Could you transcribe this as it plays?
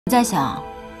在想，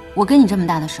我跟你这么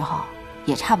大的时候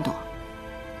也差不多，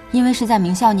因为是在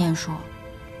名校念书，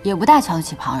也不大瞧得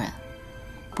起旁人，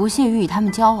不屑于与他们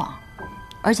交往，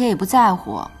而且也不在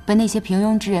乎被那些平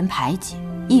庸之人排挤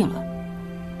议论。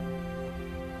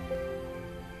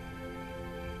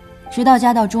直到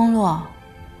家道中落，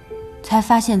才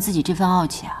发现自己这份傲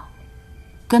气啊，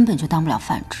根本就当不了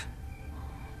饭吃。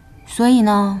所以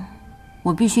呢，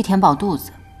我必须填饱肚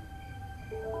子，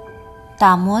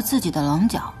打磨自己的棱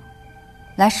角，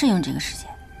来适应这个世界。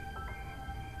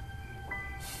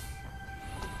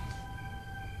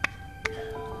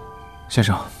先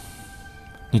生，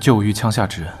你救我于枪下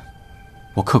之恩，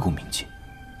我刻骨铭记。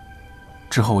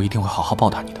之后我一定会好好报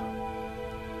答你的。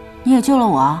你也救了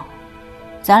我，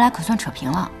咱俩可算扯平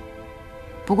了。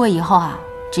不过以后啊，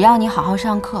只要你好好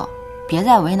上课，别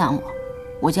再为难我，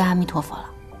我就阿弥陀佛了。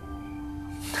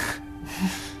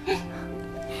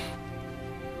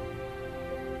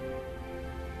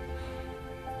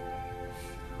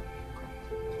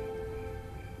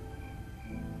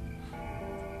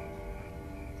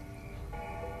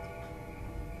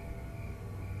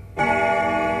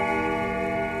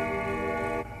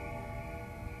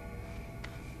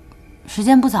时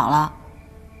间不早了，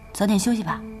早点休息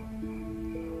吧。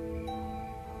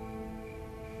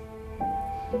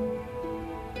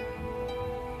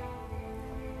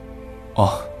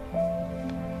哦。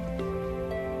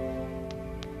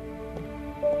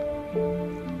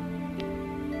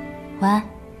晚安。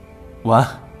晚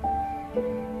安。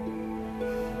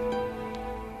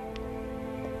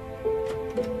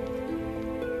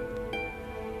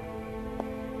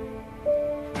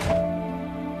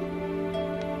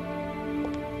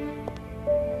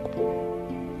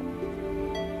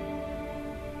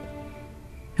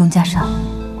荣家少，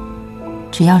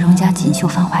只要荣家锦绣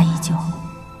繁华依旧，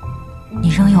你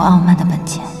仍有傲慢的本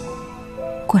钱，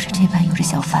过着这般有着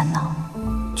小烦恼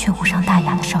却无伤大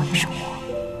雅的少爷生活。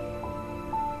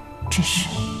只是，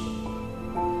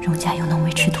荣家又能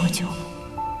维持多久？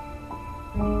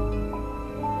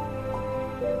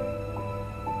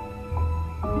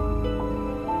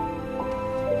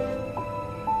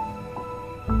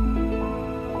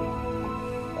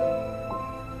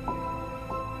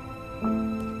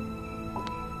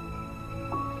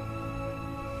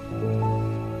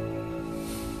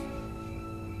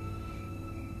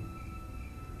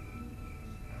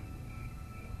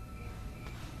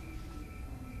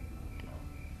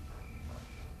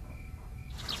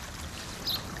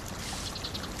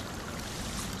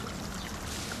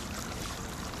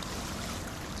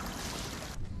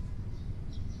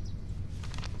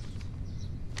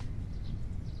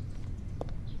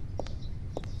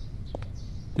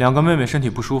两个妹妹身体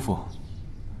不舒服，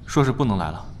说是不能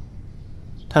来了。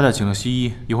太太请了西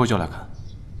医，一会儿就来看。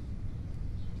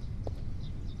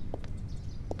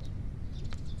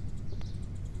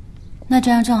那这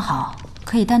样正好，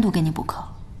可以单独给你补课。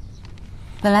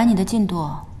本来你的进度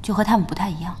就和他们不太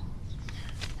一样。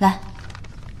来，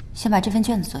先把这份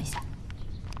卷子做一下。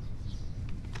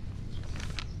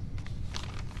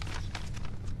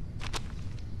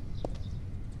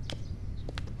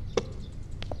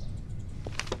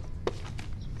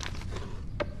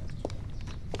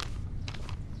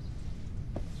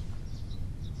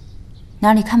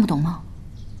哪里看不懂吗？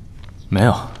没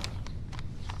有。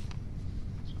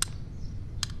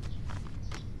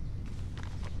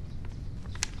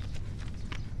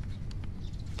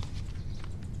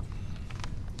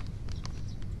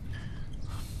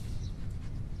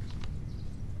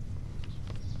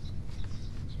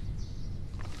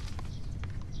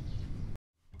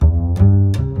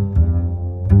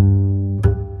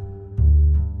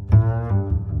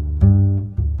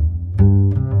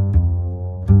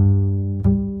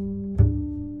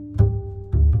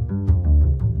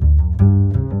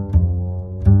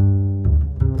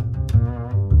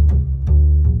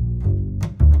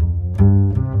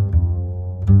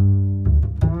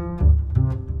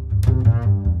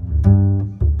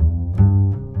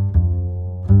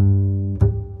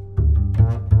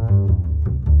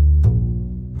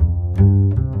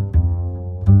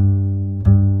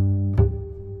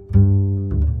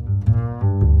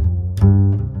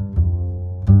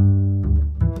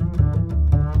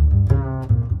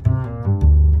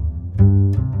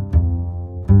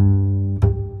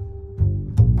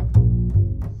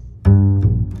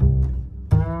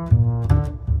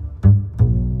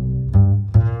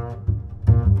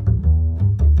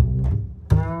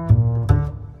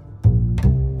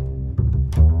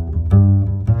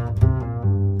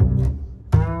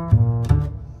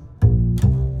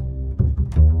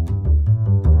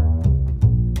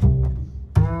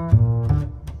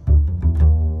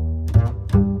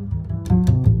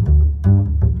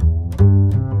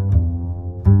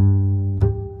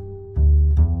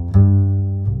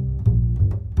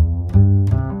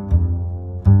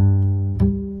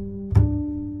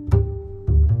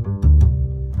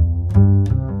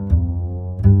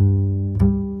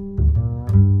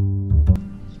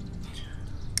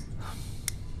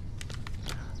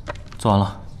做完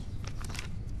了。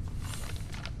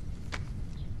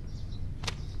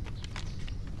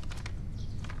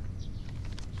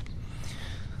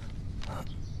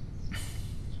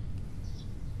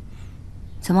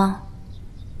怎么，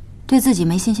对自己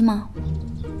没信心吗？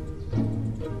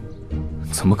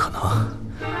怎么可能？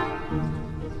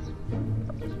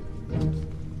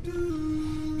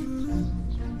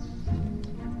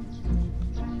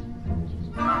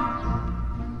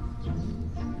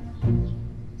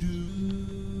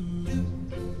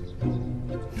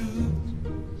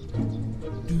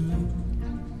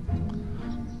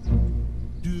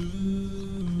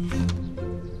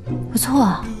不错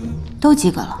啊，都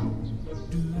及格了。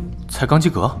才刚及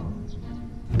格？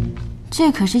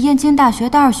这可是燕京大学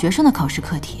大二学生的考试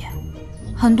课题，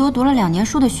很多读了2年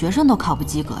书的学生都考不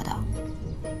及格的。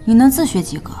你能自学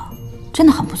及格，真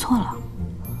的很不错了。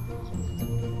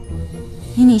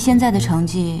以你现在的成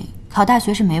绩，考大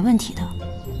学是没问题的。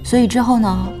所以之后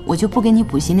呢，我就不给你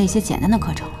补习那些简单的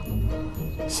课程了。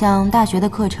像大学的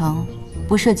课程，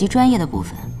不涉及专业的部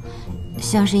分，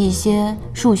像是一些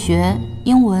数学、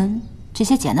英文这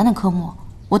些简单的科目，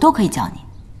我都可以教你。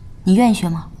你愿意学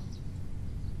吗？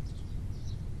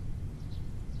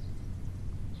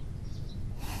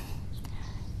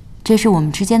这是我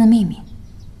们之间的秘密。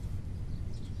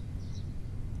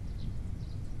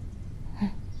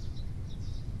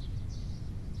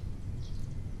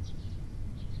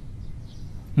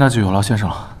那就有劳先生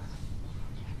了。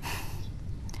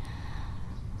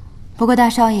不过大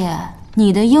少爷，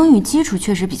你的英语基础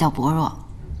确实比较薄弱。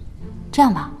这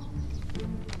样吧，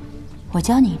我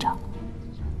教你一招。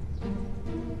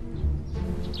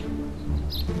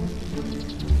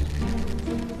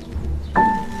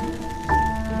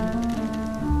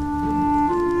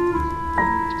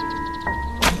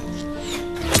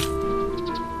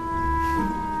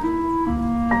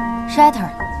Shatter，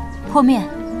 破灭，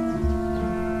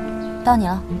到你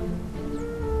了。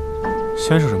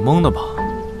先生是懵的吧？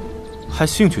还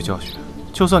兴趣教学？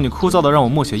就算你枯燥的让我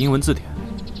默写英文字典，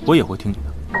我也会听你的。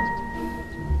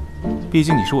毕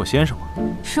竟你是我先生嘛。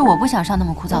是我不想上那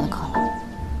么枯燥的课了。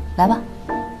来吧。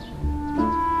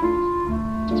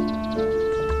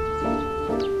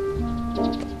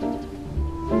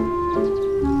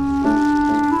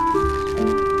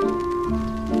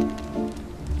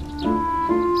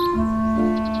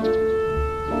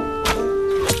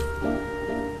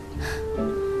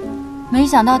没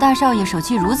想到大少爷手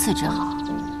气如此之好，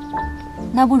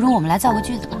那不如我们来造个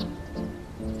句子吧。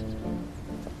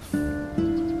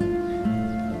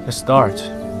To start,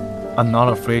 I'm not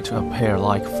afraid to appear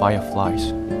like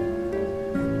fireflies.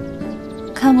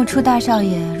 看不出大少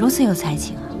爷如此有才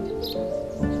情啊。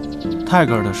泰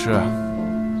戈尔的诗，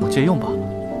我借用吧。